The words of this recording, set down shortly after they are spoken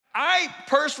I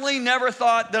personally never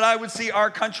thought that I would see our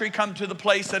country come to the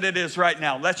place that it is right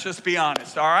now. Let's just be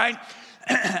honest, all right?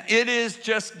 It is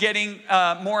just getting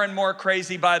more and more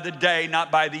crazy by the day, not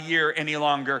by the year any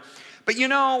longer. But you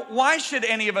know, why should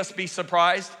any of us be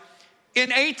surprised? In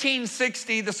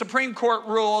 1860, the Supreme Court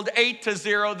ruled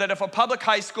 8-0 that if a public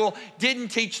high school didn't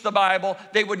teach the Bible,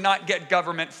 they would not get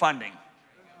government funding.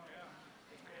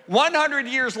 100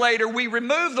 years later, we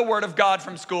removed the Word of God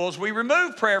from schools. We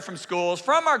removed prayer from schools,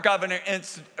 from our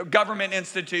government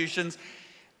institutions.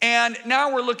 And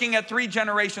now we're looking at 3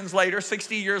 generations later,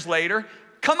 60 years later.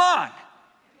 Come on.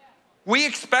 We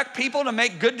expect people to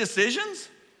make good decisions?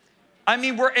 I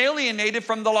mean, we're alienated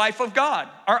from the life of God.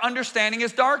 Our understanding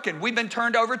is darkened. We've been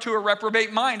turned over to a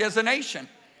reprobate mind as a nation.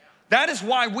 That is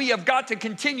why we have got to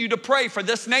continue to pray for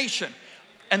this nation.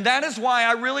 And that is why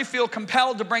I really feel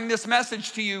compelled to bring this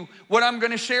message to you, what I'm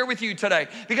going to share with you today.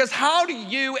 Because how do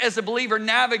you as a believer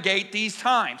navigate these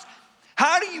times?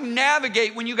 How do you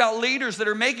navigate when you got leaders that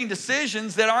are making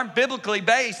decisions that aren't biblically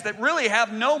based, that really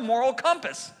have no moral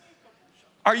compass?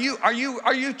 Are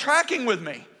you tracking with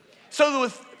me? So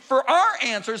for our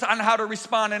answers on how to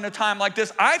respond in a time like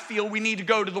this, I feel we need to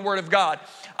go to the Word of God.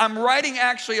 I'm writing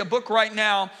actually a book right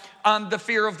now on the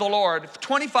fear of the Lord.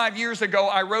 25 years ago,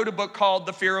 I wrote a book called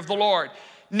The Fear of the Lord.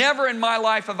 Never in my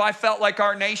life have I felt like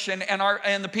our nation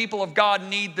and the people of God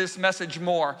need this message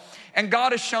more. And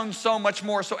God has shown so much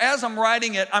more. So as I'm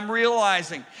writing it, I'm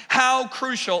realizing how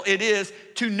crucial it is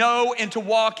to know and to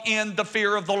walk in the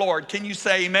fear of the Lord. Can you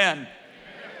say amen? Amen.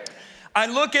 I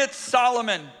look at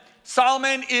Solomon.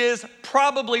 Solomon is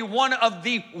probably one of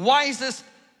the wisest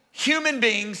human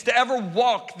beings to ever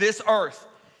walk this earth.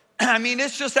 I mean,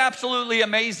 it's just absolutely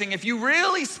amazing. If you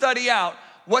really study out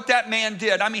what that man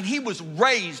did, I mean, he was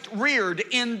reared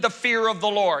in the fear of the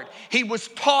Lord. He was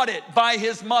taught it by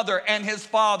his mother and his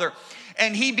father.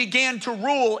 And he began to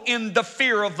rule in the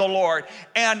fear of the Lord.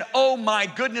 And oh my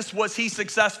goodness, was he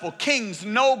successful. Kings,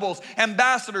 nobles,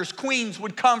 ambassadors, queens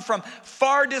would come from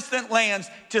far distant lands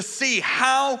to see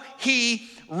how he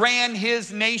ran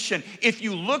his nation. If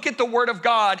you look at the Word of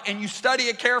God and you study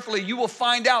it carefully, you will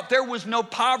find out there was no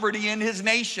poverty in his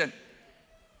nation.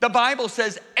 The Bible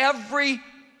says every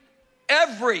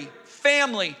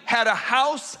family had a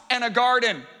house and a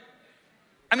garden.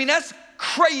 I mean, that's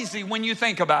crazy when you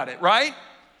think about it, right?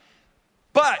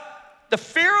 But the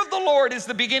fear of the Lord is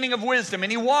the beginning of wisdom,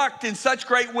 and he walked in such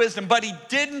great wisdom, but he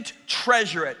didn't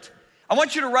treasure it. I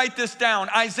want you to write this down.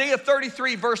 Isaiah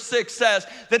 33 verse 6 says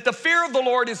that the fear of the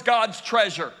Lord is God's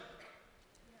treasure.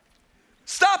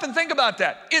 Stop and think about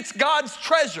that. It's God's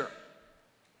treasure.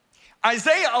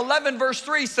 Isaiah 11 verse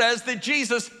 3 says that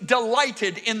Jesus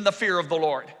delighted in the fear of the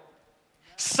Lord.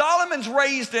 Solomon's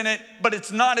raised in it, but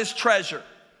it's not his treasure.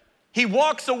 He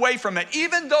walks away from it.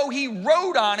 Even though he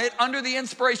wrote on it under the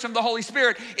inspiration of the Holy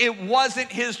Spirit, it wasn't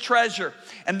his treasure.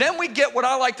 And then we get what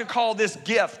I like to call this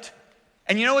gift.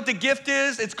 And you know what the gift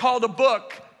is? It's called a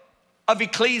book of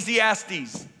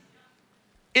Ecclesiastes.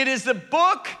 It is the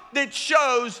book that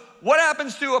shows what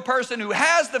happens to a person who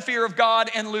has the fear of God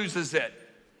and loses it.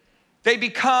 They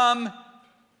become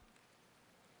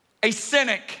a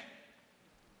cynic.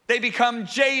 They become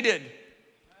jaded.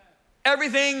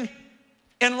 Everything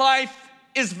in life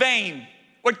is vain.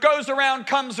 What goes around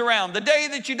comes around. The day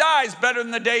that you die is better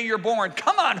than the day you're born.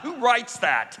 Come on, who writes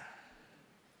that?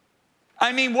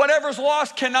 I mean, whatever's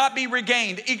lost cannot be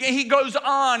regained. He goes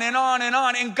on and on and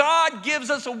on. And God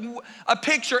gives us a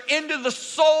picture into the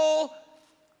soul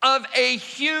of a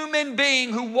human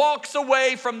being who walks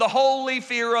away from the holy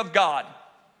fear of God.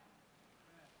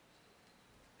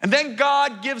 And then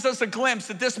God gives us a glimpse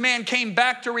that this man came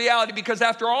back to reality, because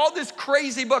after all this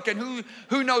crazy book, and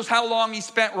who knows how long he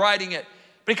spent writing it,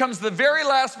 becomes the very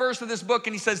last verse of this book,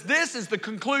 and he says, this is the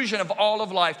conclusion of all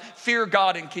of life. Fear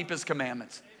God and keep his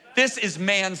commandments. This is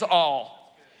man's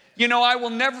all. You know, I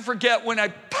will never forget when a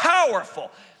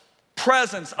powerful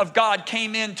presence of God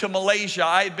came into Malaysia.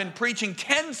 I had been preaching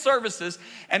 10 services,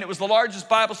 and it was the largest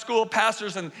Bible school.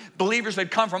 Pastors and believers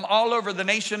had come from all over the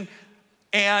nation,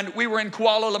 and we were in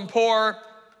Kuala Lumpur.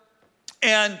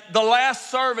 And the last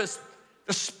service,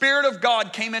 the Spirit of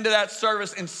God came into that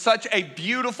service in such a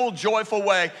beautiful, joyful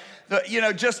way.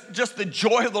 Just the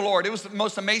joy of the Lord. It was the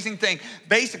most amazing thing.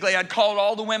 Basically, I'd called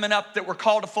all the women up that were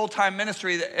called to full-time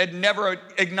ministry that had never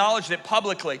acknowledged it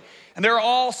publicly. And they're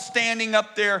all standing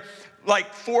up there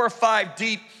like 4 or 5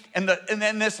 deep. And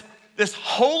then this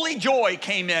holy joy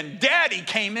came in. Daddy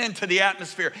came into the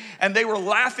atmosphere. And they were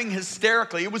laughing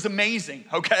hysterically. It was amazing,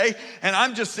 okay? And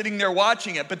I'm just sitting there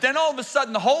watching it. But then all of a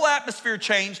sudden, the whole atmosphere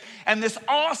changed. And this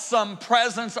awesome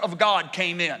presence of God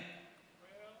came in.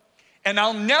 And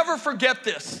I'll never forget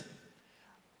this.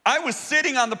 I was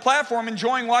sitting on the platform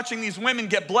enjoying watching these women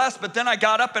get blessed, but then I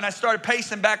got up and I started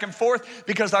pacing back and forth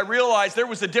because I realized there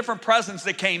was a different presence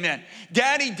that came in.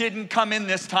 Daddy didn't come in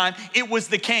this time, it was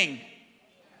the king.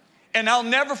 And I'll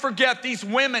never forget, these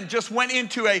women just went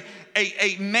into a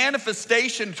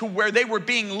manifestation to where they were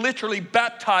being literally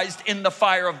baptized in the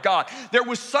fire of God. There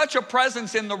was such a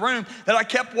presence in the room that I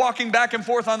kept walking back and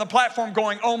forth on the platform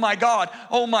going, oh my God,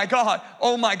 oh my God,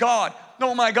 oh my God,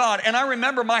 oh my God. And I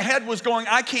remember my head was going,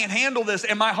 I can't handle this.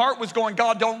 And my heart was going,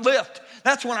 God, don't lift.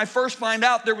 That's when I first find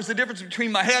out there was a difference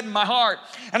between my head and my heart.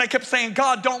 And I kept saying,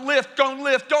 God, don't lift, don't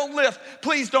lift, don't lift.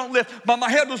 Please don't lift. But my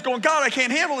head was going, God, I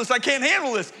can't handle this. I can't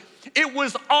handle this. It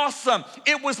was awesome.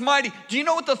 It was mighty. Do you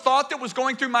know what the thought that was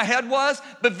going through my head was?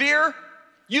 Bevere,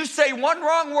 you say one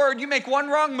wrong word, you make one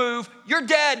wrong move, you're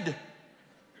dead.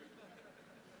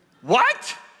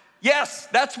 What? Yes,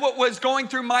 that's what was going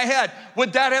through my head.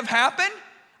 Would that have happened?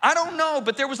 I don't know,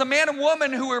 but there was a man and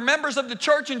woman who were members of the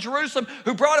church in Jerusalem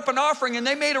who brought up an offering and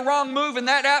they made a wrong move in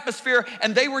that atmosphere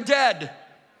and they were dead.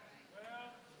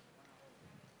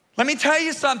 Let me tell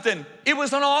you something. It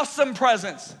was an awesome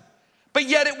presence. But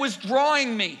yet it was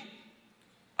drawing me.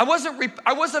 I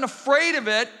wasn't afraid of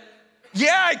it.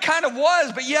 Yeah, I kind of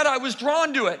was, but yet I was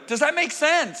drawn to it. Does that make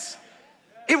sense?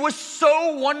 It was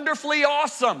so wonderfully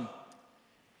awesome.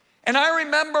 And I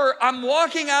remember I'm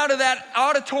walking out of that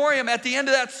auditorium at the end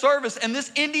of that service, and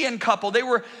this Indian couple, they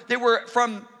were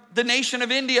from the nation of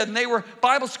India, and they were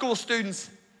Bible school students,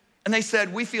 and they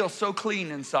said, we feel so clean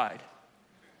inside.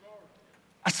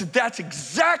 I said, that's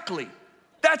exactly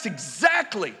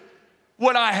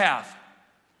what I have.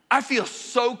 I feel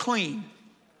so clean.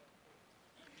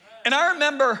 And I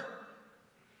remember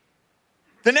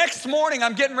the next morning,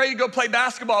 I'm getting ready to go play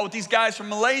basketball with these guys from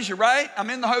Malaysia, right?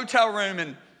 I'm in the hotel room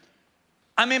and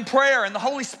I'm in prayer and the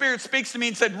Holy Spirit speaks to me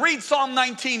and said, read Psalm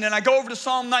 19. And I go over to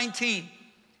Psalm 19.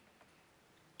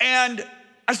 And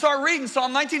I start reading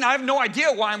Psalm 19. I have no idea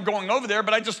why I'm going over there,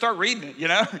 but I just start reading it, you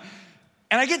know?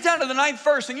 And I get down to the 9th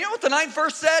verse. And you know what the 9th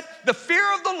verse said? The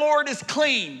fear of the Lord is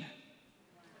clean.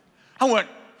 I went,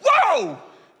 whoa!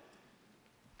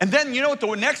 And then you know what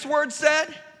the next word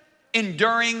said?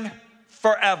 Enduring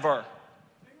forever.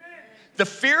 Amen. The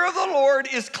fear of the Lord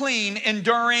is clean,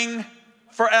 enduring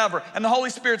forever. And the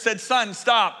Holy Spirit said, son,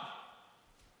 stop.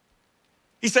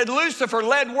 He said, Lucifer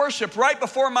led worship right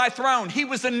before my throne. He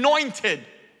was anointed.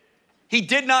 He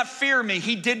did not fear me.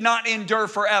 He did not endure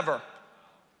forever.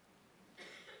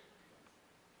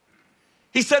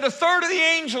 He said, a third of the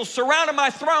angels surrounded my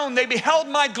throne. They beheld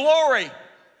my glory.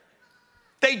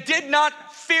 They did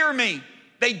not fear me.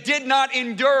 They did not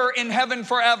endure in heaven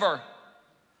forever.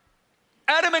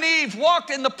 Adam and Eve walked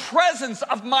in the presence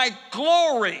of my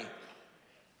glory.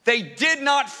 They did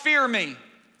not fear me.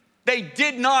 They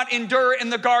did not endure in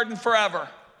the garden forever.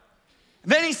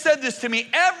 Then he said this to me,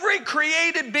 every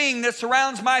created being that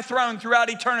surrounds my throne throughout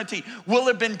eternity will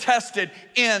have been tested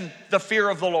in the fear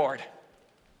of the Lord.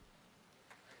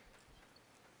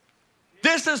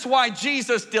 This is why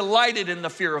Jesus delighted in the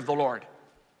fear of the Lord.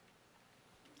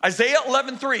 Isaiah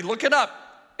 11:3, look it up.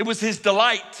 It was his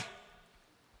delight.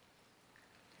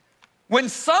 When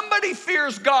somebody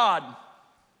fears God,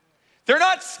 they're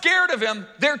not scared of him,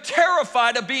 they're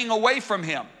terrified of being away from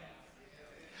him.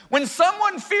 When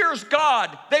someone fears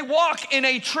God, they walk in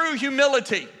a true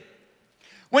humility.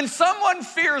 When someone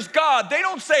fears God, they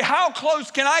don't say, how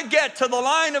close can I get to the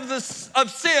line of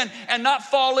sin and not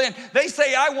fall in? They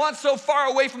say, I want so far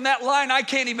away from that line, I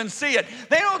can't even see it.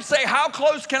 They don't say, how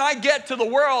close can I get to the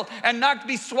world and not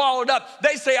be swallowed up?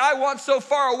 They say, I want so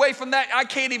far away from that, I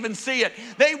can't even see it.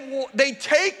 They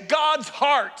take God's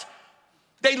heart.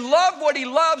 They love what he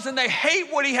loves and they hate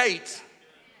what he hates.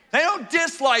 They don't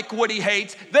dislike what he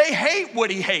hates. They hate what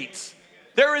he hates.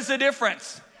 There is a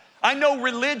difference. I know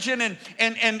religion and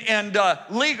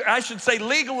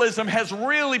legalism has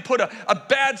really put a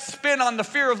bad spin on the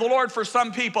fear of the Lord for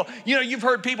some people. You know, you've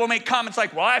heard people make comments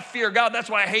like, well, I fear God, that's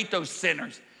why I hate those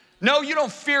sinners. No, you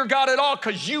don't fear God at all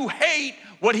because you hate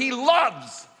what he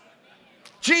loves.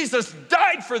 Jesus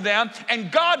died for them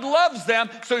and God loves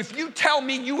them. So if you tell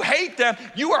me you hate them,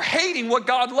 you are hating what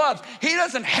God loves. He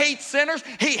doesn't hate sinners.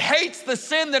 He hates the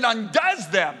sin that undoes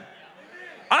them.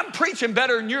 I'm preaching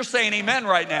better than you're saying amen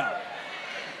right now.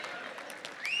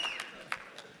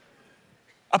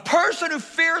 A person who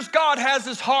fears God has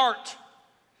his heart.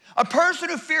 A person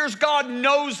who fears God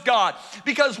knows God.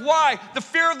 Because why? The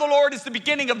fear of the Lord is the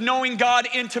beginning of knowing God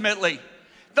intimately.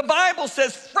 The Bible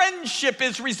says friendship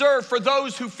is reserved for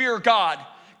those who fear God.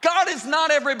 God is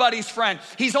not everybody's friend.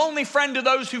 He's only friend to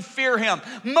those who fear him.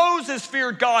 Moses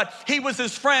feared God. He was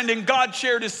his friend, and God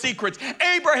shared his secrets.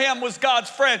 Abraham was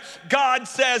God's friend. God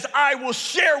says, I will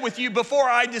share with you before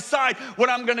I decide what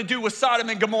I'm going to do with Sodom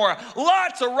and Gomorrah.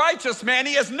 Lot's a righteous man.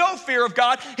 He has no fear of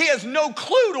God. He has no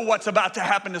clue to what's about to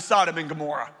happen to Sodom and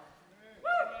Gomorrah.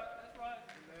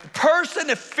 The person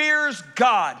that fears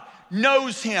God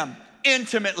knows him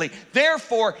intimately.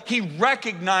 Therefore, he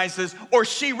recognizes, or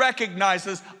she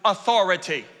recognizes,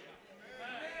 authority.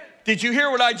 Did you hear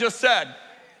what I just said?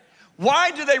 Why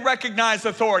do they recognize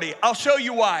authority? I'll show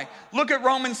you why. Look at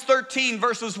Romans 13,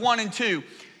 verses 1 and 2.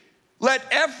 Let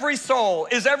every soul,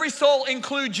 does every soul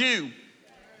include you?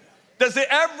 Does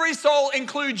every soul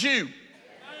include you?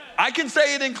 I can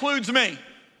say it includes me.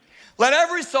 Let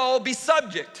every soul be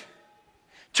subject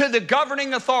to the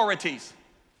governing authorities.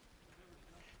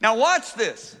 Now watch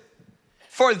this.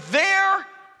 For there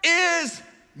is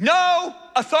no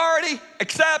authority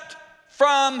except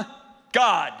from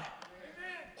God.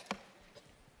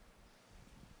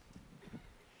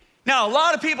 Now, a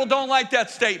lot of people don't like that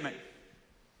statement.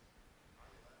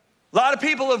 A lot of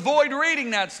people avoid reading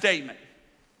that statement.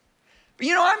 But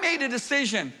you know, I made a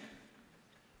decision.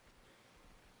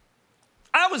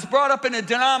 I was brought up in a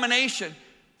denomination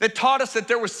that taught us that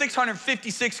there were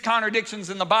 656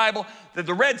 contradictions in the Bible, that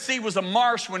the Red Sea was a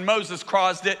marsh when Moses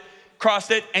crossed it,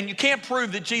 and you can't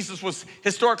prove that Jesus was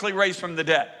historically raised from the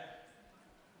dead.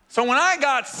 So when I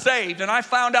got saved and I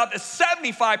found out that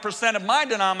 75% of my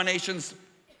denomination's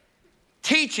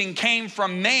teaching came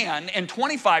from man and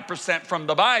 25% from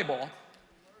the Bible,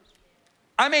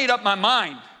 I made up my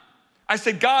mind. I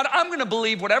said, God, I'm gonna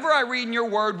believe whatever I read in your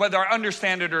word, whether I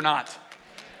understand it or not.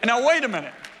 And now wait a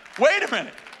minute.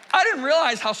 I didn't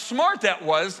realize how smart that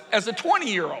was as a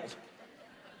 20-year-old,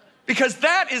 because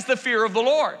that is the fear of the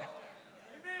Lord.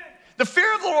 The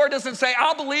fear of the Lord doesn't say,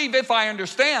 I'll believe if I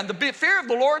understand. The fear of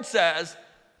the Lord says,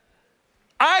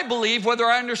 I believe whether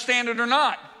I understand it or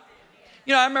not.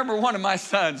 You know, I remember one of my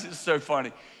sons, it's so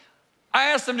funny.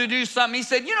 I asked him to do something. He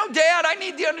said, you know, Dad, I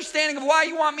need the understanding of why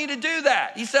you want me to do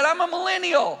that. He said, I'm a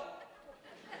millennial.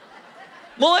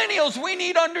 Millennials, we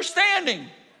need understanding.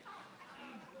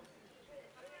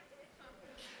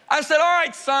 I said, all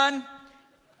right, son.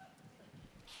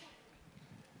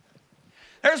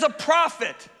 There's a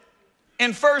prophet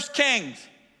in 1 Kings.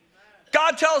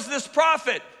 God tells this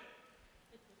prophet,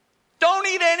 don't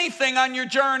eat anything on your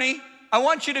journey. I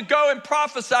want you to go and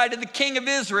prophesy to the king of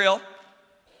Israel.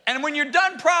 And when you're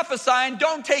done prophesying,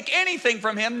 don't take anything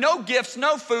from him, no gifts,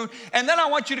 no food, and then I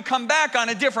want you to come back on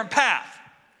a different path.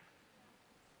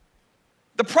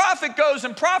 The prophet goes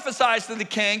and prophesies to the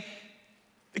king.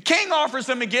 The king offers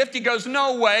him a gift. He goes,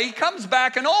 no way. He comes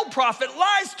back. An old prophet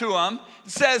lies to him,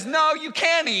 says, no, you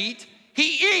can't eat.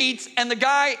 He eats, and the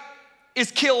guy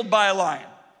is killed by a lion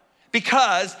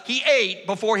because he ate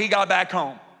before he got back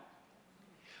home.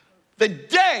 The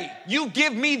day you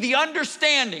give me the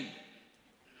understanding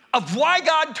of why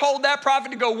God told that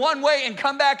prophet to go one way and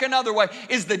come back another way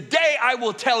is the day I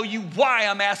will tell you why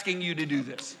I'm asking you to do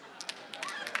this.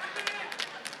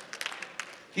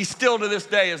 He still to this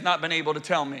day has not been able to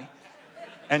tell me,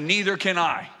 and neither can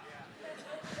I.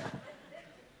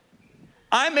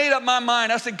 I made up my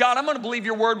mind. I said, God, I'm gonna believe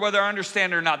your word whether I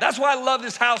understand it or not. That's why I love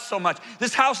this house so much.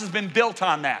 This house has been built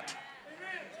on that.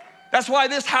 That's why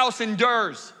this house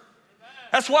endures.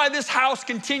 That's why this house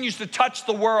continues to touch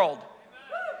the world.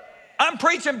 I'm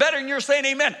preaching better than you're saying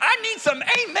amen. I need some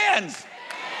amens.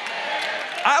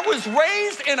 I was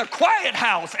raised in a quiet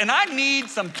house, and I need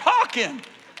some talking.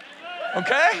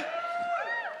 Okay?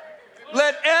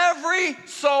 Let every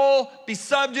soul be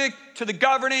subject to the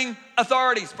governing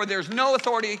authorities, for there's no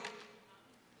authority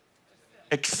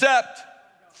except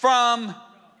from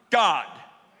God.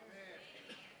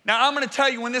 Now, I'm going to tell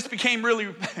you when this became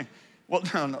really, well,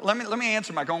 no, let me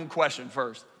answer my own question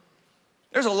first.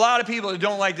 There's a lot of people that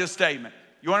don't like this statement.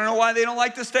 You want to know why they don't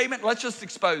like this statement? Let's just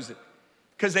expose it.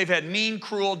 Because they've had mean,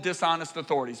 cruel, dishonest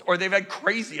authorities, or they've had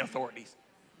crazy authorities.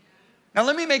 Now,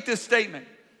 let me make this statement.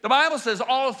 The Bible says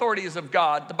all authority is of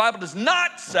God. The Bible does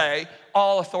not say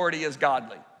all authority is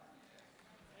godly.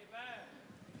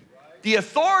 The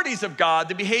authorities of God,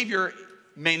 the behavior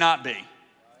may not be.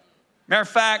 Matter of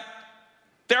fact,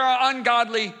 there are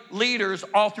ungodly leaders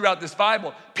all throughout this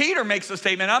Bible. Peter makes a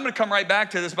statement. I'm going to come right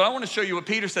back to this, but I want to show you what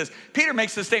Peter says. Peter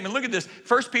makes this statement. Look at this.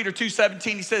 1 Peter 2:17,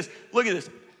 he says, look at this.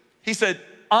 He said,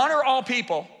 honor all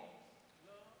people,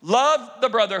 love the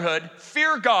brotherhood,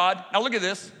 fear God. Now look at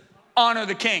this. Honor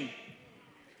the king.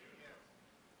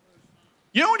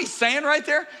 You know what he's saying right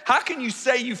there? How can you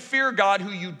say you fear God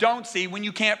who you don't see when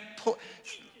you can't,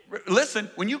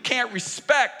 when you can't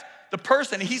respect the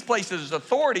person he's placed his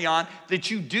authority on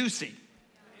that you do see.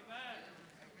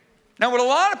 Now, what a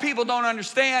lot of people don't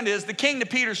understand is the king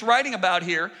that Peter's writing about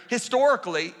here,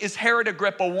 historically, is Herod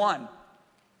Agrippa I.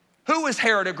 Who was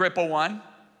Herod Agrippa I?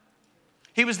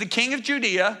 He was the king of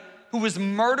Judea who was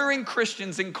murdering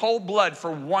Christians in cold blood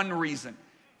for one reason,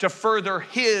 to further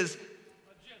his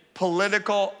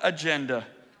political agenda.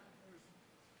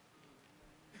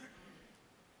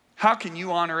 How can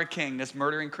you honor a king that's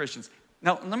murdering Christians?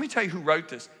 Now, let me tell you who wrote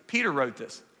this. Peter wrote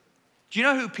this. Do you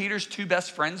know who Peter's two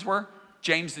best friends were?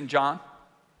 James and John.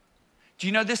 Do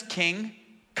you know this king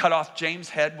cut off James'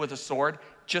 head with a sword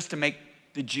just to make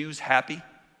the Jews happy?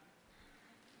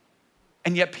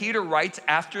 And yet Peter writes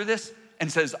after this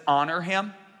and says, honor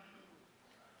him.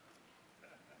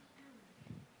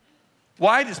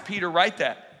 Why does Peter write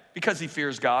that? Because he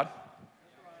fears God.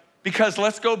 Because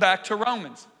let's go back to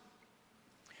Romans.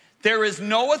 There is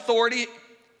no authority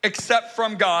except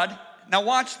from God. Now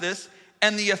watch this.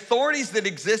 And the authorities that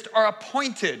exist are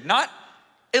appointed, not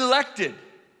elected.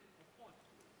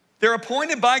 They're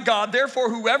appointed by God. Therefore,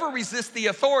 whoever resists the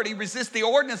authority resists the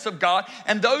ordinance of God,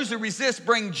 and those who resist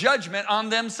bring judgment on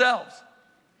themselves.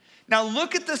 Now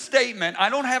look at the statement. I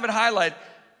don't have it highlighted.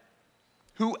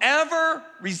 Whoever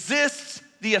resists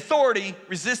the authority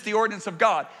resists the ordinance of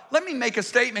God. Let me make a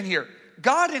statement here.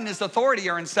 God and his authority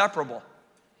are inseparable.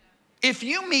 If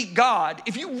you meet God,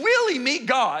 if you really meet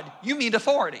God, you meet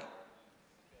authority.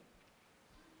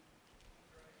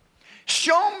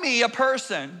 Show me a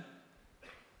person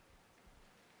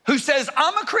who says,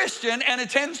 I'm a Christian and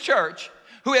attends church,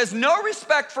 who has no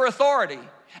respect for authority,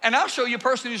 and I'll show you a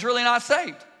person who's really not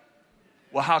saved.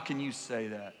 Well, how can you say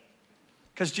that?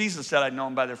 Because Jesus said, I'd know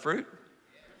them by their fruit.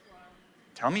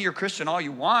 Tell me you're a Christian all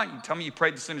you want. You tell me you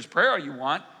prayed the sinner's prayer all you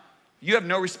want. You have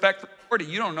no respect for authority.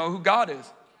 You don't know who God is.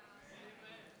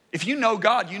 If you know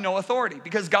God, you know authority,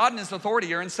 because God and his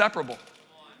authority are inseparable.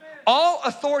 All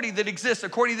authority that exists,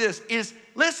 according to this,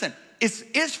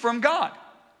 is from God.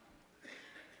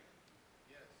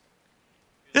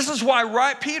 This is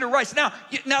why Peter writes. Now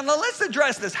let's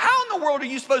address this. How in the world are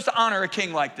you supposed to honor a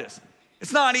king like this?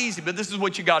 It's not easy, but this is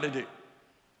what you got to do.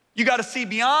 You got to see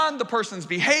beyond the person's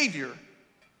behavior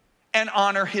and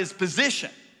honor his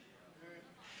position.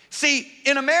 See,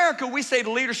 in America, we say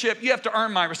to leadership, you have to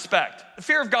earn my respect. The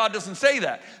fear of God doesn't say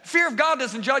that. The fear of God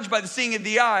doesn't judge by the seeing of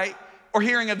the eye or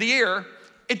hearing of the ear.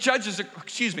 It judges, the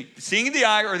seeing of the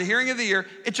eye or the hearing of the ear,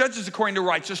 it judges according to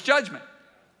righteous judgment.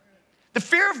 The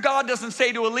fear of God doesn't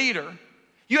say to a leader,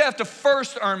 you have to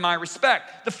first earn my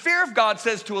respect. The fear of God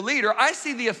says to a leader, I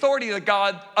see the authority of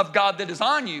God that is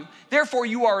on you. Therefore,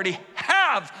 you already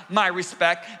have my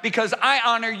respect because I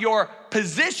honor your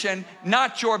position,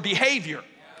 not your behavior.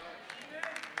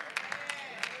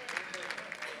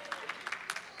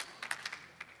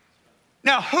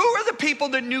 Now, who are the people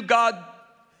that knew God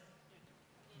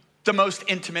the most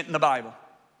intimate in the Bible?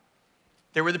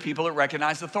 They were the people that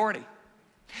recognized authority.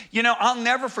 You know, I'll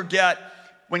never forget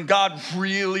when God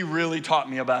really, really taught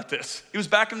me about this. It was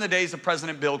back in the days of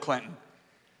President Bill Clinton.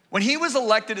 When he was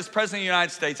elected as president of the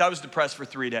United States, I was depressed for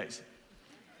 3 days.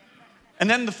 And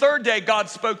then the third day, God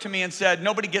spoke to me and said,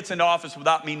 nobody gets into office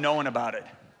without me knowing about it.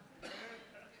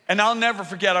 And I'll never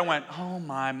forget, I went, oh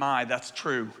my, that's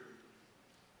true.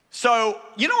 So,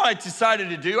 you know what I decided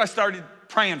to do? I started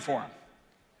praying for him.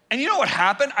 And you know what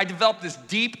happened? I developed this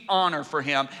deep honor for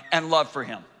him and love for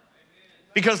him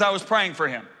because I was praying for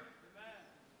him.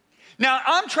 Now,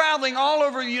 I'm traveling all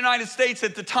over the United States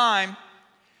at the time,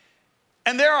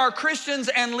 and there are Christians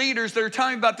and leaders that are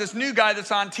telling me about this new guy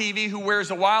that's on TV who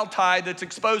wears a wild tie that's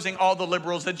exposing all the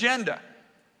liberals' agenda.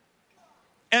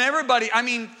 And everybody,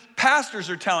 pastors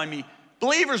are telling me,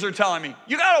 believers are telling me,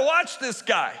 you gotta watch this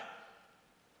guy.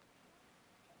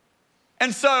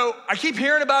 And so I keep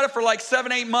hearing about it for like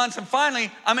 7-8 months, and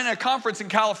finally I'm in a conference in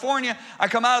California. I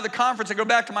come out of the conference, I go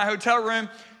back to my hotel room.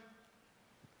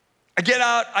 I get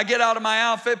out of my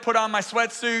outfit, put on my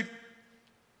sweatsuit,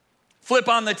 flip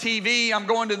on the TV. I'm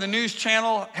going to the news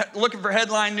channel, looking for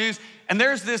headline news. And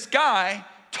there's this guy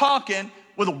talking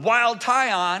with a wild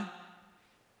tie on.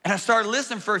 And I started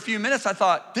listening for a few minutes. I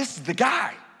thought, this is the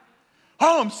guy.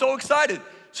 Oh, I'm so excited.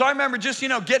 So I remember just,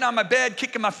 getting on my bed,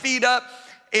 kicking my feet up.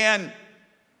 And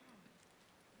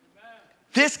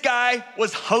this guy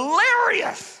was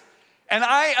hilarious. And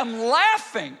I am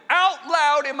laughing out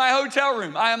loud in my hotel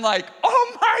room. I am like,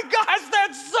 oh my gosh,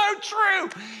 that's so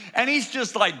true. And he's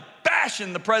just like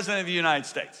bashing the president of the United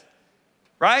States,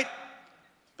 right?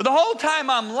 But the whole time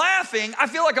I'm laughing, I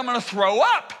feel like I'm gonna throw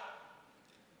up.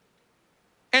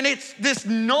 And this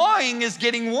gnawing is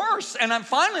getting worse. And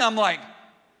I'm like,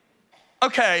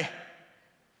 okay,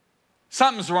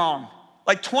 something's wrong.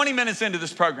 like 20 minutes into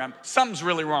this program, something's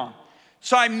really wrong.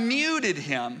 So I muted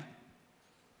him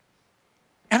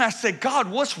and I said, God,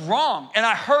 what's wrong? And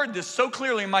I heard this so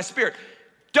clearly in my spirit.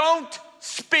 Don't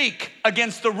speak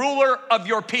against the ruler of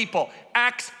your people.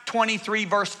 Acts 23,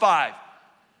 verse 5.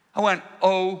 I went,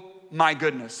 oh my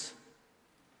goodness.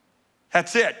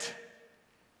 That's it.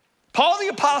 Paul the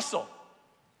apostle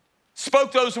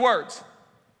spoke those words.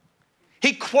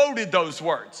 He quoted those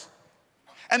words.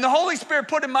 And the Holy Spirit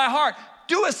put in my heart,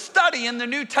 do a study in the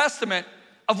New Testament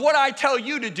of what I tell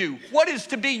you to do. What is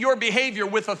to be your behavior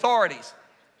with authorities?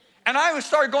 And I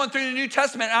started going through the New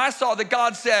Testament and I saw that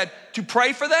God said to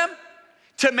pray for them,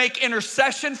 to make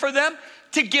intercession for them,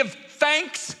 to give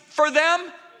thanks for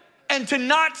them, and to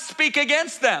not speak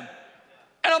against them.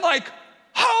 And I'm like,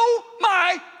 oh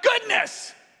my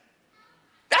goodness.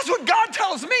 That's what God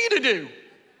tells me to do.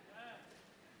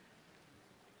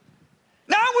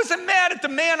 Now, I wasn't mad at the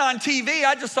man on TV.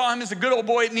 I just saw him as a good old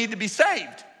boy that needed to be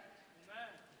saved.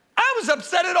 I was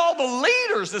upset at all the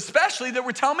leaders, especially, that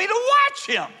were telling me to watch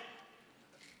him.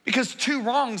 Because two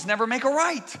wrongs never make a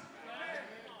right.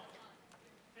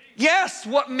 Yes,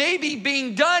 what may be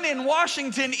being done in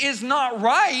Washington is not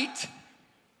right,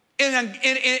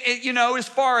 as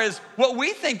far as what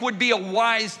we think would be a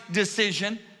wise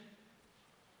decision.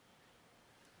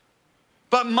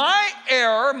 But my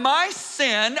error, my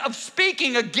sin of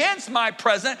speaking against my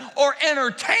president or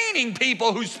entertaining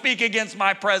people who speak against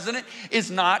my president it's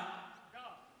not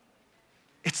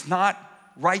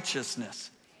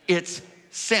righteousness. It's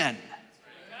sin.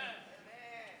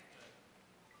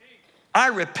 I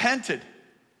repented.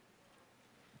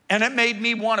 And it made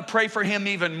me want to pray for him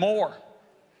even more.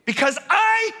 Because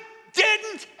I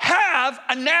didn't have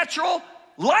a natural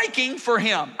liking for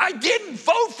him. I didn't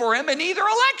vote for him in either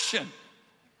election.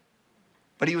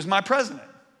 But he was my president.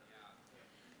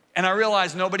 And I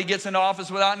realized nobody gets into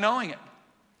office without knowing it.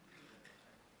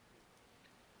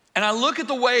 And I look at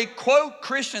the way, quote,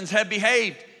 Christians have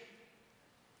behaved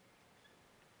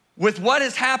with what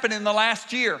has happened in the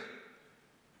last year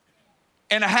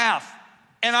and a half.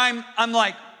 And I'm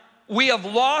like, we have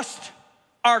lost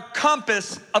our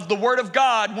compass of the Word of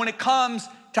God when it comes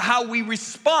to how we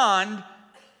respond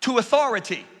to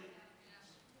authority.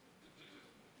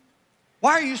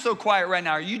 Why are you so quiet right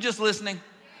now? Are you just listening?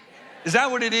 Is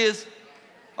that what it is?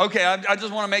 Okay, I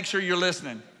just want to make sure you're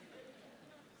listening.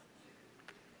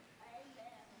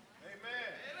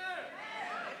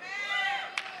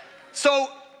 So,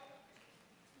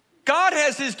 God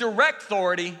has his direct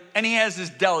authority and he has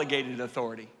his delegated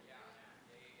authority.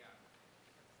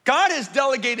 God has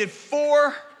delegated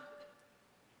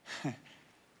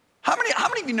how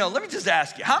many of you know, let me just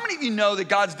ask you, how many of you know that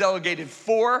God's delegated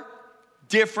 4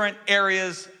 different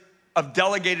areas of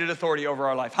delegated authority over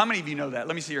our life? How many of you know that?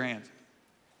 Let me see your hands.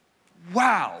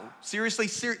 Wow, seriously,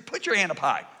 put your hand up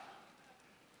high.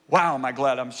 Wow, am I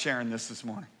glad I'm sharing this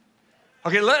morning.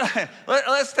 Okay,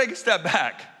 let's take a step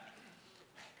back.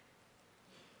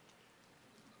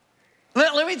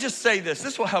 Let me just say this.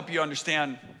 This will help you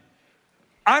understand.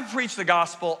 I've preached the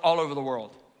gospel all over the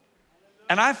world.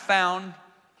 And I've found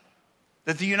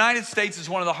that the United States is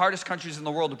one of the hardest countries in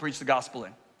the world to preach the gospel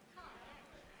in.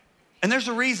 And there's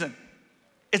a reason.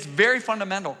 It's very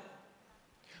fundamental.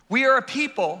 We are a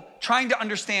people trying to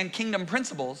understand kingdom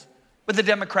principles with a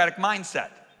democratic mindset.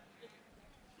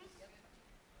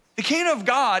 The kingdom of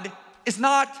God is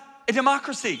not a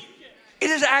democracy. It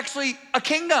is actually a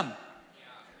kingdom.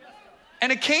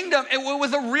 And a kingdom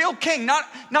with a real king, not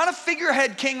a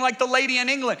figurehead king like the lady in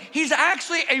England. He's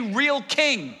actually a real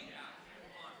king.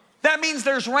 That means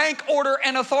there's rank, order,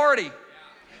 and authority.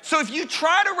 So if you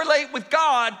try to relate with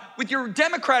God with your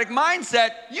democratic mindset,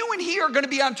 you and he are going to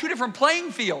be on 2 different playing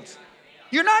fields.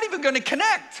 You're not even going to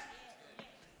connect.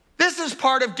 This is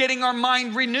part of getting our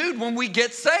mind renewed when we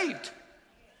get saved.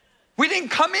 We didn't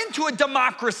come into a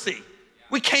democracy.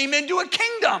 We came into a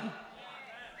kingdom.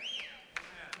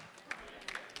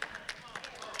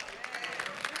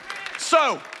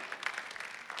 So,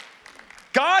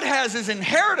 God has his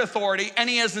inherent authority and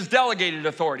he has his delegated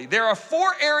authority. There are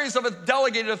 4 areas of a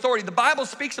delegated authority the Bible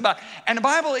speaks about. And the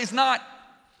Bible is not,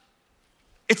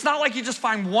 it's not like you just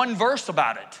find one verse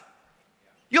about it.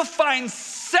 You'll find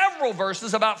several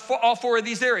verses about all 4 of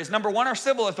these areas. Number 1 are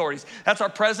civil authorities. That's our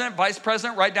president, vice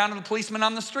president, right down to the policeman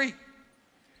on the street.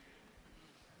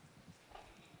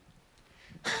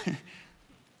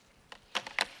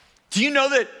 Do you know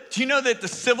that the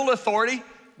civil authority,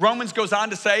 Romans goes on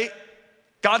to say,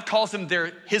 God calls them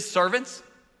his servants?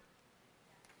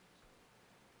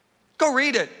 Go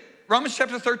read it. Romans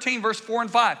chapter 13, verse 4 and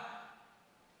 5.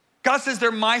 God says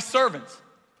they're my servants.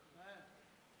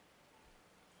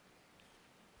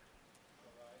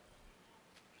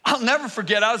 I'll never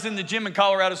forget, I was in the gym in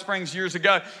Colorado Springs years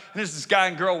ago, and there's this guy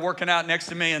and girl working out next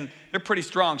to me, and they're pretty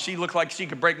strong. She looked like she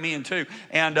could break me in two.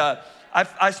 And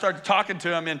I started talking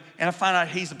to him, and I found out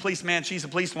he's a policeman, she's a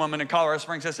policewoman in Colorado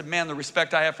Springs. I said, man, the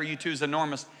respect I have for you two is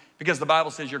enormous, because the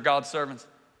Bible says you're God's servants.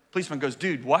 The policeman goes,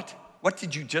 dude, what? What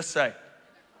did you just say?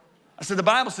 I said, the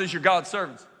Bible says you're God's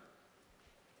servants.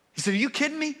 He said, are you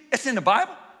kidding me? It's in the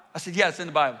Bible? I said, yeah, it's in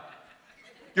the Bible.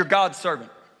 You're God's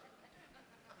servant.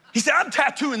 He said, I'm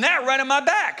tattooing that right on my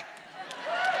back.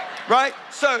 Right?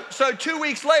 So 2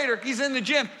 weeks later, he's in the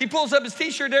gym. He pulls up his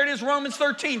t-shirt. There it is, Romans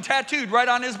 13, tattooed right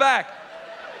on his back.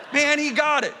 Man, he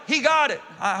got it. He got it.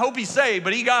 I hope he's saved,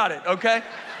 but he got it, okay?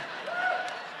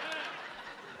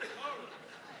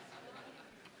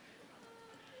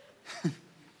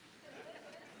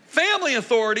 Family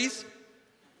authorities.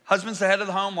 Husband's the head of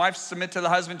the home. Wives submit to the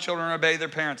husband. Children obey their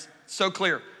parents. So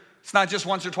clear. It's not just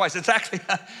once or twice. It's actually,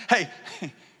 hey.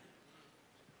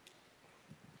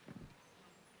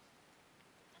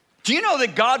 Do you know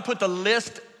that God put the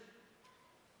list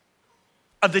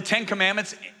of the 10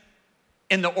 commandments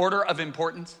in the order of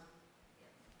importance?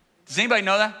 Does anybody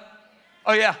know that?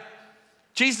 Oh yeah.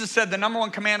 Jesus said the number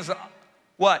one command is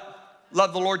what?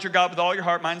 Love the Lord your God with all your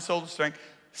heart, mind, soul, and strength.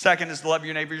 Second is to love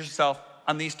your neighbor as yourself.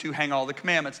 On these two hang all the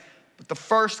commandments. But the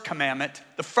first commandment,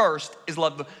 the first is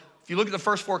love. If you look at the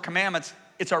first 4 commandments,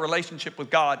 it's our relationship with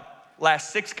God.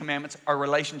 Last 6 commandments, our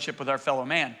relationship with our fellow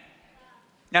man.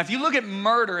 Now, if you look at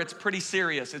murder, it's pretty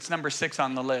serious. It's number 6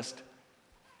 on the list.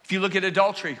 If you look at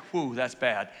adultery, whoo, that's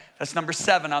bad. That's number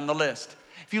 7 on the list.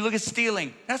 If you look at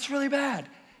stealing, that's really bad.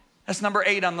 That's number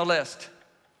 8 on the list.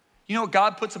 You know what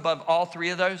God puts above all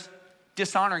 3 of those?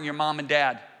 Dishonoring your mom and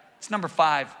dad. It's number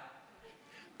 5.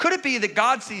 Could it be that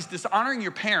God sees dishonoring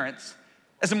your parents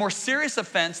as a more serious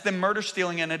offense than murder,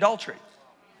 stealing, and adultery?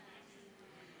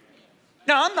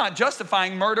 Now, I'm not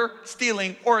justifying murder,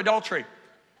 stealing, or adultery.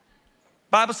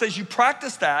 Bible says you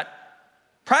practice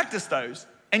those,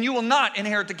 and you will not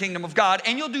inherit the kingdom of God,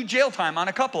 and you'll do jail time on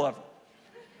a couple of them.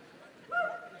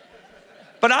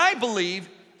 But I believe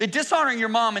that dishonoring your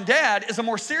mom and dad is a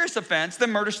more serious offense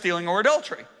than murder, stealing, or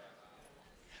adultery.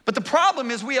 But the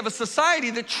problem is we have a society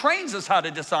that trains us how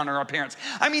to dishonor our parents.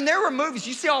 I mean, there were movies.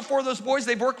 You see all 4 of those boys?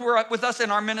 They've worked with us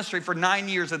in our ministry for 9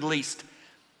 years at least.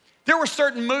 There were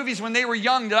certain movies when they were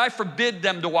young that I forbid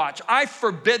them to watch. I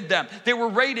forbid them. They were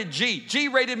rated G.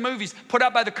 G-rated movies put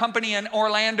out by the company in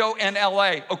Orlando and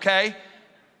LA, okay?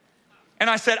 And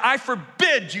I said, I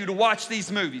forbid you to watch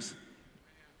these movies.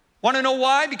 Want to know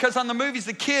why? Because on the movies,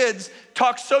 the kids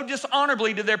talk so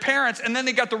dishonorably to their parents, and then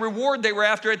they got the reward they were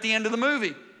after at the end of the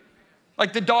movie.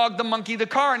 Like the dog, the monkey, the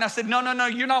car. And I said, no,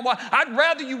 you're not watching. I'd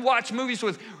rather you watch movies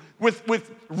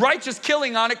with righteous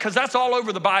killing on it, because that's all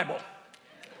over the Bible.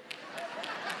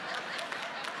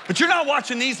 But you're not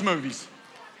watching these movies.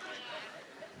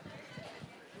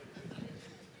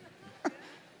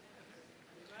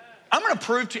 I'm going to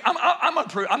prove to you.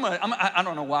 I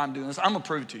don't know why I'm doing this. I'm going to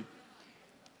prove to you.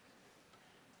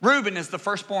 Reuben is the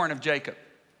firstborn of Jacob.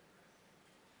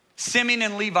 Simeon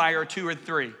and Levi are 2 or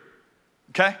 3.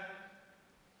 Okay?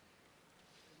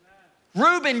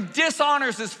 Reuben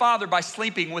dishonors his father by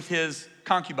sleeping with his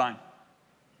concubine.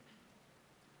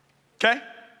 Okay?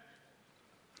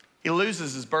 He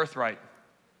loses his birthright.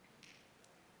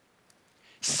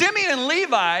 Simeon and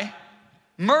Levi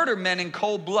murder men in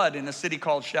cold blood in a city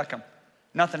called Shechem.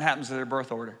 Nothing happens to their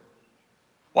birth order.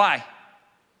 Why?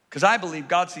 Because I believe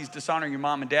God sees dishonoring your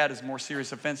mom and dad as a more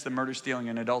serious offense than murder, stealing,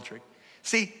 and adultery.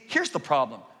 See, here's the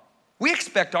problem. We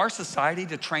expect our society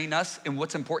to train us in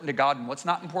what's important to God and what's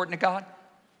not important to God.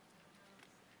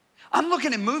 I'm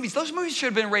looking at movies. Those movies should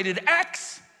have been rated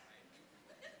X.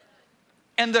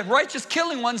 And the righteous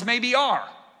killing ones maybe are.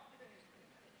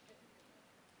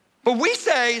 But we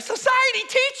say, society,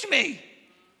 teach me.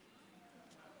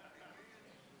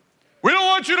 We don't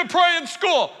want you to pray in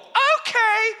school.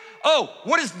 Okay. Oh,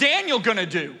 what is Daniel gonna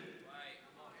do?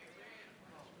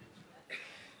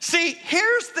 See,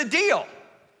 here's the deal.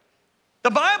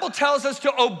 The Bible tells us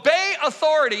to obey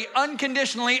authority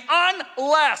unconditionally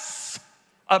unless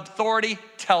authority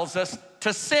tells us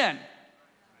to sin.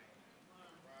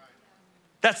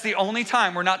 That's the only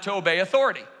time we're not to obey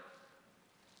authority.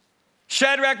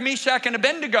 Shadrach, Meshach, and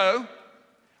Abednego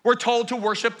were told to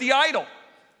worship the idol.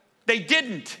 They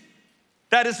didn't.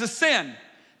 That is a sin.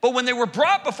 But when they were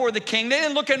brought before the king, they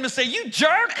didn't look at him and say, you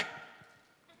jerk.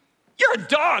 You're a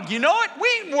dog, you know it? We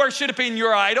ain't worshiping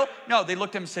your idol. No, they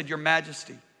looked at him and said, Your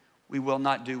Majesty, we will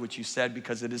not do what you said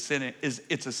because it is sin.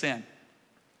 It's a sin.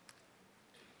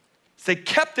 So they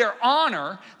kept their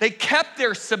honor, they kept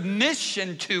their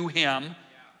submission to him,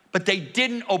 but they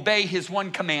didn't obey his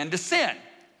one command to sin.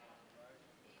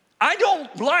 I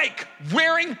don't like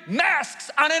wearing masks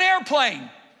on an airplane.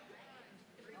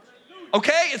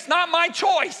 Okay, it's not my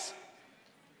choice.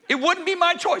 It wouldn't be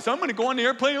my choice. I'm gonna go on the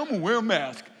airplane, I'm gonna wear a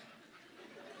mask.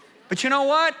 But you know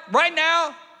what? Right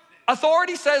now,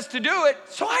 authority says to do it,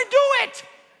 so I do it.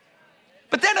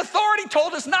 But then authority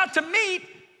told us not to meet.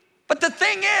 But the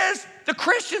thing is, the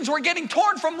Christians were getting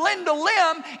torn from limb to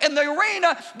limb in the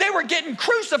arena. They were getting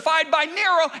crucified by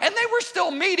Nero, and they were still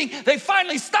meeting. They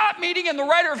finally stopped meeting, and the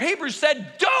writer of Hebrews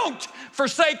said, don't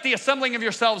forsake the assembling of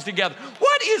yourselves together.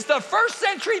 What is the first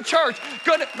century church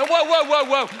gonna,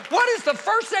 whoa. What is the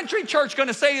first century church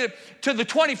gonna say to the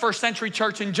 21st century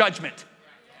church in judgment?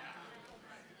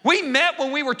 We met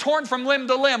when we were torn from limb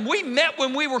to limb. We met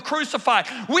when we were crucified.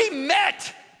 We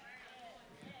met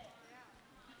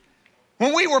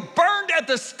when we were burned at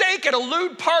the stake at a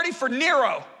lewd party for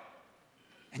Nero.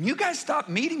 And you guys stopped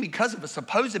meeting because of a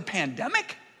supposed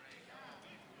pandemic?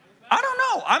 I don't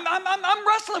know. I'm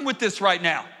wrestling with this right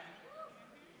now.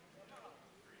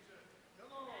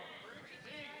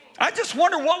 I just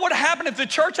wonder what would have happened if the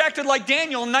church acted like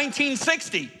Daniel in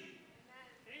 1960.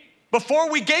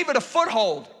 Before we gave it a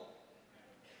foothold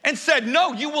and said,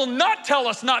 no, you will not tell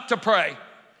us not to pray.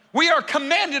 We are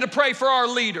commanded to pray for our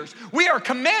leaders. We are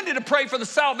commanded to pray for the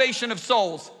salvation of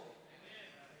souls.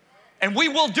 And we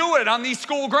will do it on these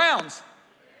school grounds.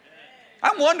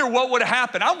 I wonder what would have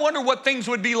happened. I wonder what things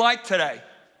would be like today.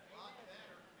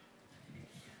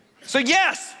 So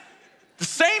yes, the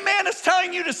same man is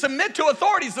telling you to submit to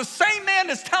authorities. The same man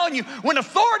is telling you, when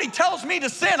authority tells me to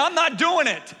sin, I'm not doing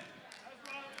it.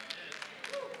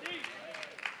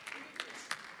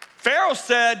 Pharaoh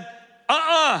said,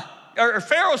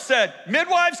 Pharaoh said,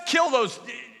 midwives, kill those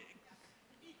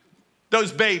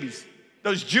babies,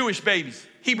 those Jewish babies,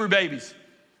 Hebrew babies.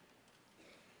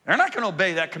 They're not going to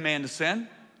obey that command to sin.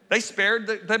 They spared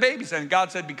the babies, and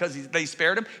God said because they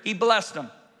spared them, he blessed them.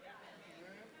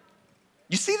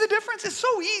 You see the difference? It's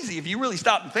so easy if you really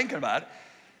stop and think about it.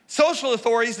 Social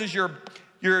authorities is your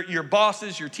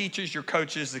bosses, your teachers, your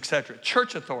coaches, etc.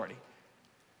 Church authority.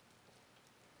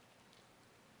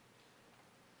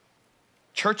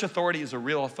 Church authority is a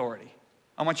real authority.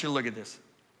 I want you to look at this.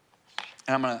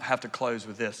 And I'm going to have to close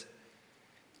with this.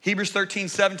 Hebrews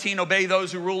 13:17, obey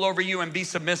those who rule over you and be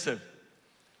submissive.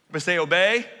 But say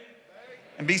obey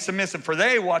and be submissive, for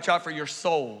they watch out for your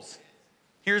souls.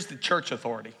 Here's the church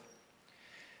authority.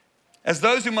 As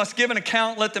those who must give an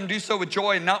account, let them do so with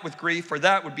joy and not with grief, for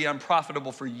that would be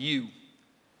unprofitable for you.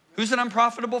 Who's it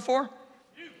unprofitable for?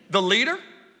 The leader?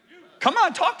 Come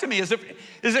on, talk to me. Does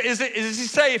he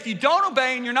say if you don't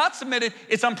obey and you're not submitted,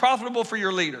 it's unprofitable for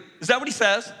your leader? Is that what he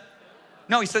says?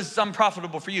 No, he says it's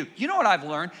unprofitable for you. You know what I've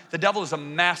learned? The devil is a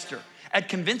master at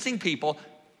convincing people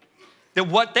that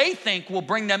what they think will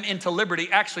bring them into liberty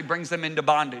actually brings them into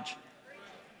bondage.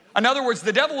 In other words,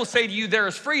 the devil will say to you, there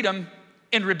is freedom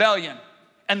in rebellion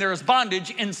and there is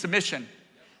bondage in submission.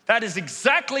 That is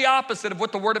exactly opposite of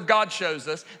what the Word of God shows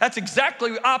us. That's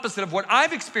exactly opposite of what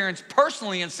I've experienced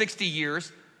personally in 60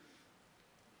 years.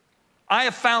 I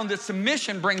have found that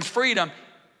submission brings freedom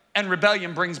and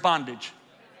rebellion brings bondage.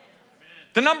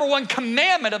 The number one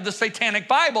commandment of the Satanic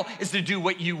Bible is to do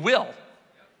what you will.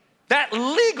 That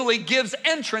legally gives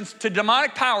entrance to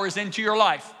demonic powers into your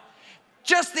life.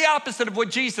 Just the opposite of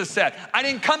what Jesus said. I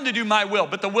didn't come to do my will,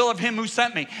 but the will of him who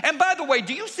sent me. And by the way,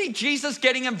 do you see Jesus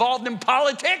getting involved in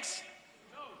politics?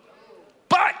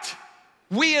 But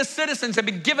we as citizens have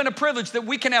been given a privilege that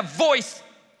we can have voice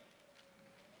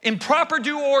in proper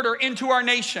due order into our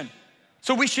nation.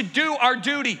 So we should do our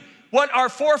duty, what our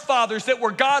forefathers that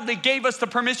were godly gave us the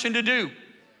permission to do.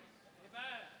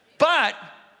 But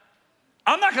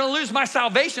I'm not going to lose my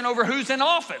salvation over who's in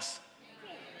office.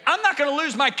 I'm not going to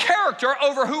lose my character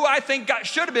over who I think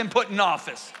should have been put in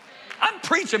office. I'm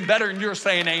preaching better than you're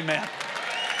saying amen.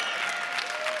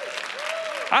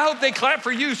 I hope they clap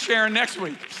for you, Sharon, next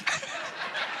week.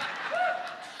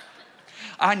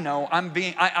 I know,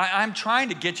 I'm trying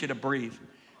to get you to breathe.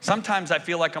 Sometimes I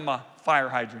feel like I'm a fire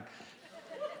hydrant.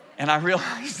 And I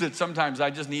realize that sometimes I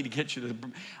just need to get you to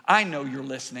breathe. I know you're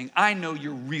listening. I know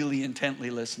you're really intently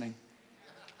listening.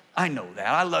 I know that.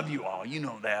 I love you all. You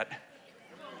know that.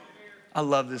 I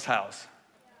love this house.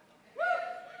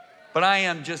 But I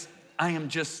am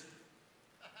just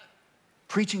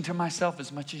preaching to myself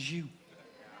as much as you.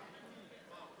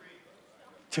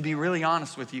 To be really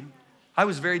honest with you, I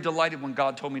was very delighted when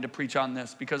God told me to preach on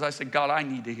this because I said, God, I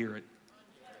need to hear it.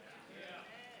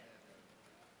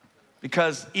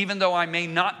 Because even though I may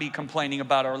not be complaining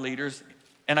about our leaders,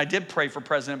 and I did pray for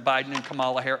President Biden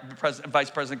and Vice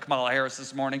President Kamala Harris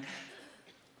this morning,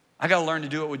 I got to learn to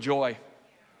do it with joy.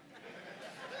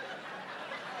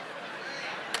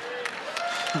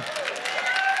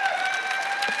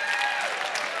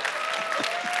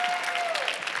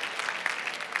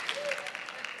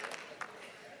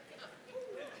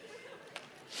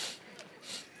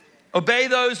 Obey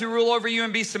those who rule over you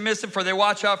and be submissive, for they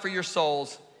watch out for your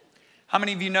souls. How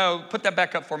many of you know, put that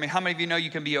back up for me, how many of you know you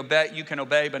can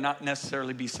obey but not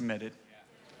necessarily be submitted?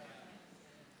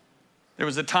 There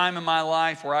was a time in my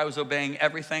life where I was obeying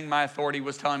everything my authority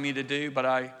was telling me to do, but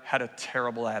I had a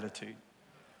terrible attitude.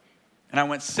 And I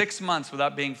went 6 months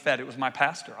without being fed. It was my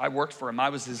pastor. I worked for him. I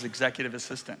was his executive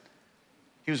assistant.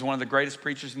 He was one of the greatest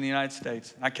preachers in the United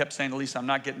States. And I kept saying to Lisa, I'm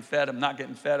not getting fed, I'm not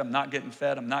getting fed, I'm not getting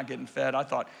fed, I'm not getting fed. I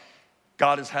thought,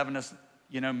 God is having us,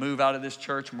 move out of this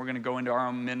church and we're gonna go into our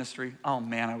own ministry. Oh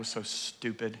man, I was so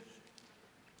stupid.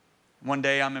 One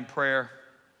day I'm in prayer.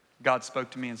 God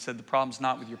spoke to me and said, the problem's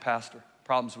not with your pastor, the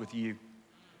problem's with you.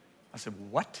 I said,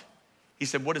 what? He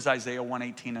said, what does Isaiah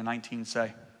 1:18 and 19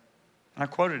 say? And I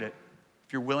quoted it.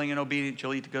 If you're willing and obedient,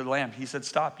 you'll eat the good land. He said,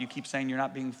 stop, you keep saying you're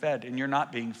not being fed, and you're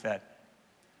not being fed.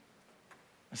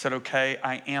 I said, okay,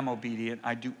 I am obedient.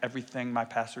 I do everything my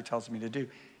pastor tells me to do.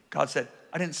 God said,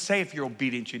 I didn't say if you're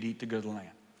obedient, you'd eat the good land.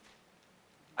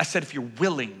 I said, if you're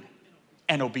willing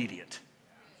and obedient.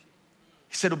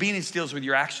 He said, obedience deals with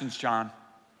your actions, John.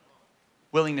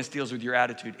 Willingness deals with your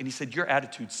attitude. And he said, your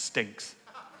attitude stinks.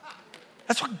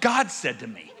 That's what God said to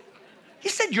me. He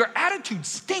said, your attitude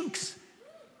stinks.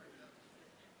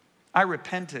 I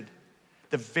repented.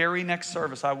 The very next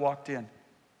service I walked in,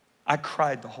 I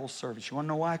cried the whole service. You wanna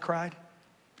know why I cried?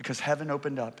 Because heaven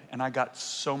opened up and I got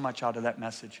so much out of that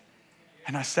message.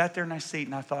 And I sat there in my seat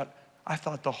and I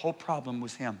thought the whole problem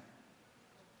was him.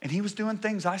 And he was doing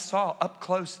things I saw up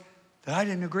close that I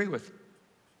didn't agree with.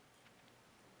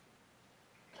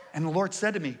 And the Lord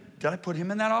said to me, did I put him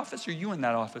in that office or you in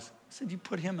that office? I said, you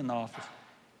put him in the office.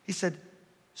 He said,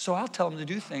 so I'll tell him to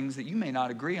do things that you may not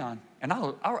agree on. And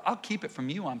I'll keep it from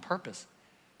you on purpose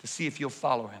to see if you'll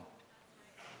follow him.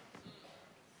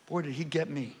 Boy, did he get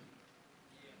me.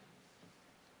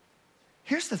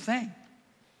 Here's the thing.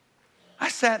 I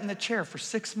sat in the chair for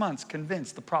 6 months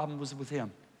convinced the problem was with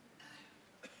him.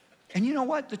 And you know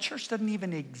what? The church doesn't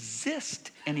even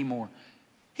exist anymore.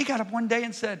 He got up one day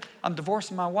and said, I'm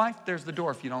divorcing my wife. There's the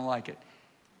door if you don't like it.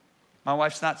 My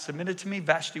wife's not submitted to me.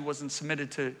 Vashti wasn't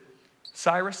submitted to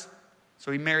Cyrus.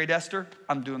 So he married Esther.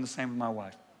 I'm doing the same with my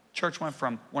wife. Church went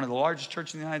from one of the largest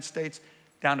churches in the United States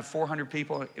down to 400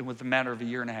 people within a matter of a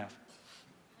year and a half.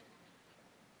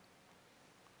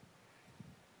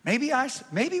 Maybe I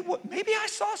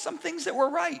saw some things that were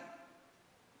right.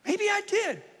 Maybe I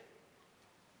did.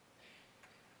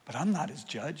 But I'm not his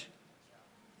judge.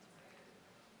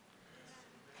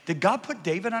 Did God put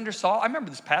David under Saul? I remember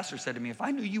this pastor said to me, if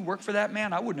I knew you worked for that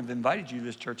man, I wouldn't have invited you to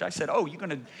this church. I said, oh, you're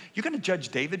gonna judge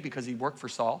David because he worked for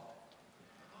Saul?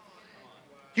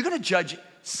 You're gonna judge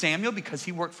Samuel because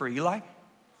he worked for Eli?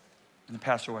 And the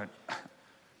pastor went,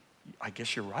 I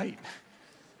guess you're right.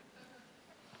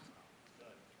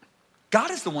 God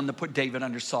is the one that put David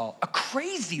under Saul, a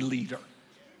crazy leader.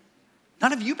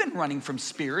 None of you been running from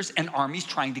spears and armies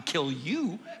trying to kill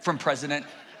you from President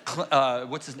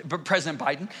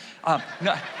Biden.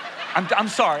 No, I'm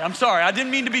sorry. I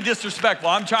didn't mean to be disrespectful.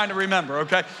 I'm trying to remember,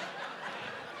 okay?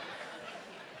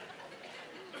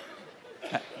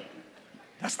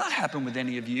 That's not happened with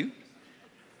any of you.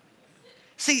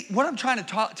 See, what I'm trying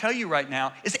to tell you right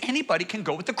now is anybody can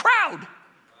go with the crowd.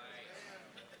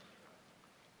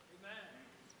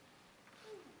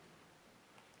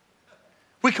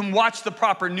 We can watch the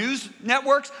proper news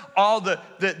networks, all the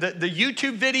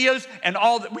YouTube videos, and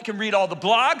we can read all the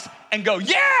blogs and go,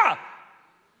 yeah,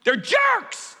 they're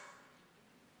jerks.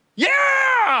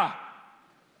 Yeah.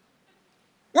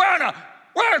 We're on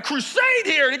a crusade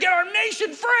here to get our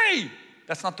nation free.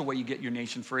 That's not the way you get your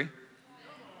nation free.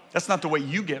 That's not the way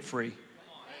you get free.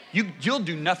 You'll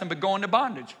do nothing but go into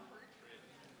bondage.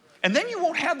 And then you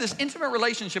won't have this intimate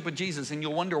relationship with Jesus, and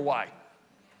you'll wonder why.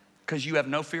 Because you have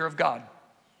no fear of God.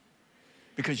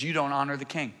 Because you don't honor the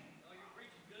King.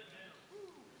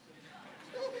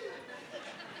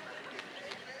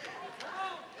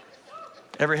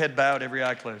 Every head bowed, every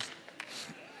eye closed.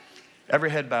 Every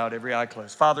head bowed, every eye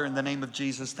closed. Father, in the name of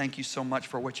Jesus, thank you so much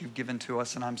for what you've given to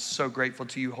us, and I'm so grateful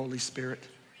to you, Holy Spirit.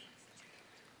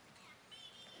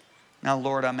 Now,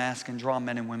 Lord, I'm asking, draw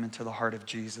men and women to the heart of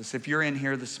Jesus. If you're in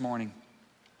here this morning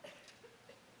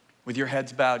with your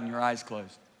heads bowed and your eyes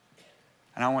closed,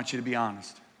 and I want you to be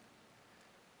honest.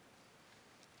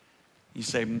 You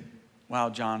say, wow,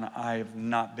 John, I have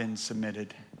not been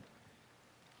submitted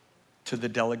to the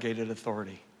delegated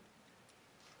authority.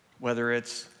 Whether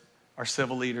it's our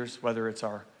civil leaders, whether it's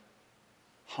our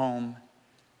home,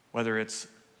 whether it's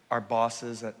our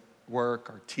bosses at work,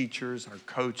 our teachers, our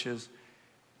coaches,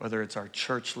 whether it's our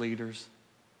church leaders.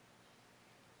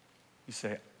 You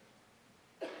say,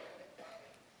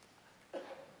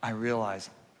 I realize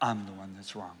I'm the one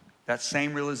that's wrong. That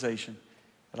same realization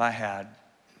that I had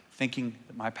thinking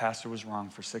that my pastor was wrong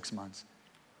for 6 months.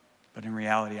 But in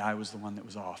reality, I was the one that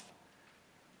was off.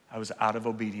 I was out of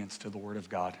obedience to the word of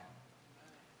God.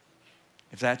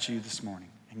 If that's you this morning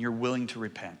and you're willing to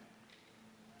repent,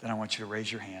 then I want you to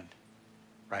raise your hand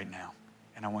right now.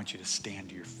 And I want you to stand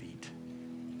to your feet.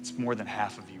 It's more than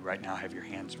half of you right now have your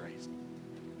hands raised.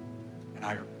 And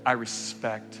I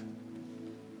respect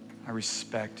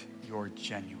your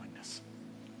genuineness.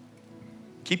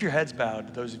 Keep your heads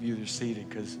bowed, those of you that are seated,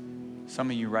 because some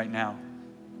of you right now,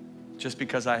 just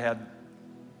because I had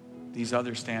these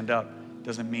others stand up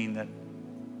doesn't mean that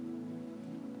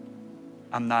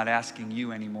I'm not asking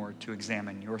you anymore to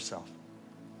examine yourself.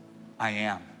 I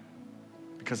am,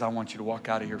 because I want you to walk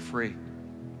out of here free.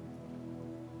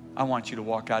 I want you to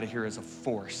walk out of here as a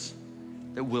force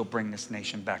that will bring this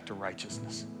nation back to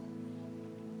righteousness.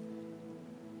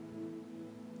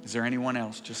 Is there anyone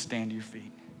else? Just stand to your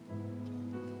feet.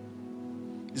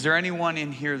 Is there anyone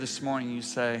in here this morning you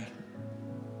say,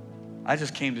 I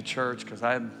just came to church because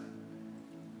I'm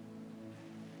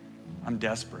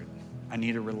desperate. I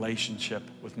need a relationship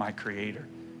with my Creator,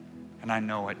 and I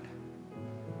know it.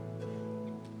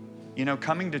 You know,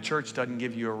 coming to church doesn't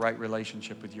give you a right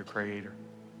relationship with your Creator.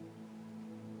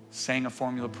 Saying a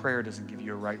formula prayer doesn't give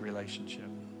you a right relationship.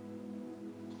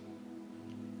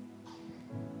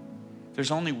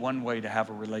 There's only one way to have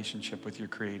a relationship with your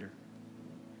Creator,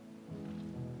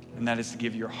 and that is to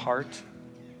give your heart,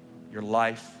 your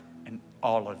life, and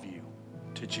all of you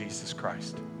to Jesus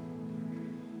Christ.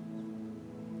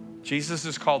 Jesus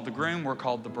is called the groom, we're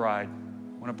called the bride.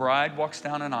 When a bride walks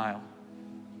down an aisle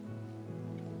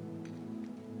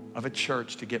of a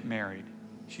church to get married,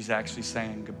 she's actually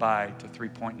saying goodbye to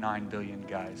 3.9 billion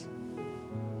guys.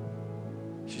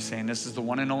 She's saying, this is the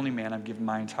one and only man I've given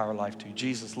my entire life to.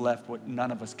 Jesus left what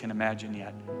none of us can imagine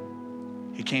yet.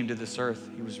 He came to this earth.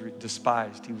 He was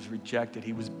despised. He was rejected.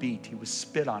 He was beat. He was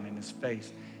spit on in his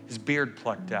face. His beard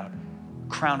plucked out.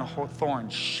 Crown of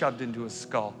thorns shoved into his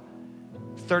skull.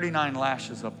 39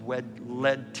 lashes of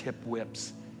lead-tipped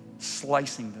whips,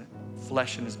 slicing the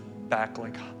flesh in his back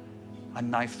like a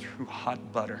knife through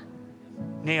hot butter.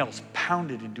 Nails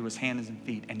pounded into his hands and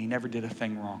feet, and he never did a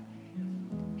thing wrong.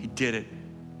 He did it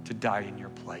to die in your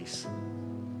place.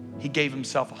 He gave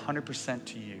himself 100%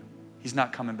 to you. He's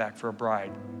not coming back for a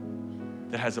bride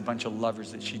that has a bunch of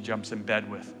lovers that she jumps in bed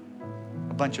with,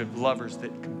 a bunch of lovers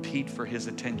that compete for his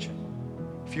attention.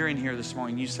 If you're in here this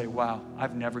morning, you say, wow,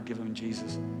 I've never given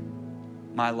Jesus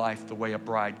my life the way a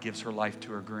bride gives her life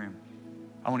to her groom.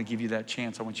 I want to give you that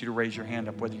chance. I want you to raise your hand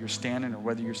up, whether you're standing or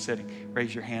whether you're sitting.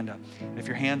 Raise your hand up. And if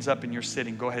your hand's up and you're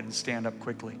sitting, go ahead and stand up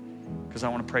quickly, because I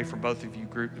want to pray for both of you,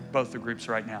 both the groups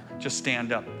right now. Just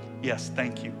stand up. Yes,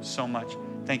 thank you so much.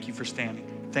 Thank you for standing.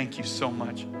 Thank you so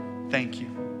much. Thank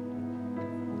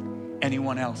you.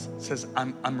 Anyone else says,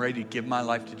 I'm ready to give my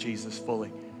life to Jesus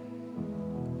fully.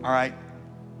 All right.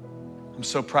 I'm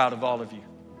so proud of all of you.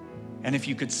 And if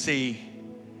you could see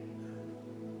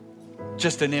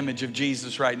just an image of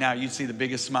Jesus right now, you'd see the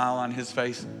biggest smile on his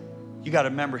face. You got to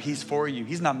remember, he's for you.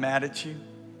 He's not mad at you.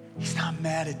 He's not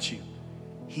mad at you.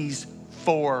 He's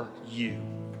for you.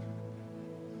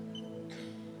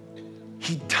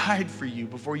 He died for you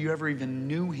before you ever even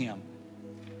knew him.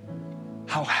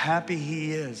 How happy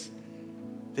he is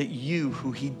that you,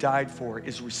 who he died for,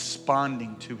 is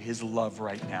responding to his love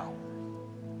right now.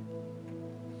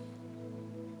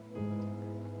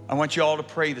 I want you all to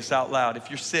pray this out loud. If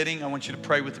you're sitting, I want you to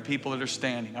pray with the people that are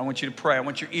standing. I want you to pray. I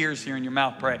want your ears here and your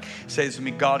mouth pray. Say this with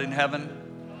me. God in heaven,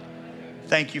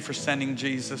 thank you for sending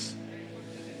Jesus.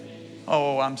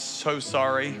 Oh, I'm so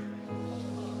sorry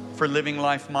for living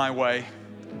life my way,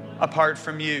 apart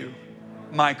from you,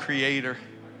 my Creator.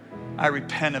 I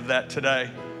repent of that today.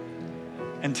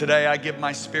 And today I give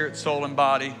my spirit, soul, and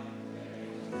body,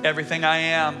 everything I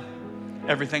am,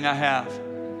 everything I have,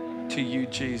 to you,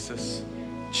 Jesus.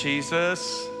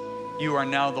 Jesus, you are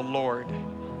now the Lord,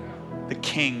 the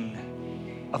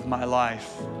King of my life.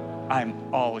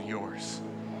 I'm all yours.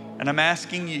 And I'm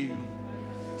asking you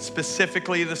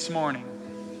specifically this morning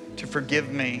to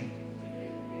forgive me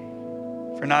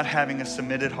for not having a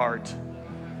submitted heart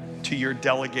to your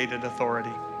delegated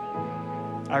authority.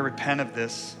 I repent of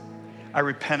this. I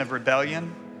repent of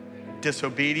rebellion,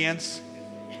 disobedience,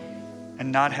 and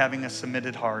not having a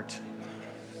submitted heart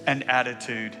and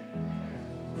attitude.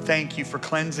 Thank you for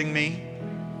cleansing me.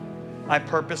 I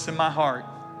purpose in my heart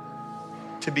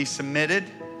to be submitted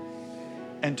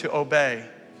and to obey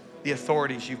the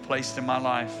authorities you've placed in my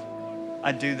life.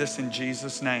 I do this in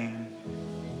Jesus' name.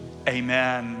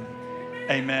 Amen.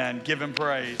 Amen. Give him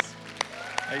praise.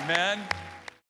 Amen.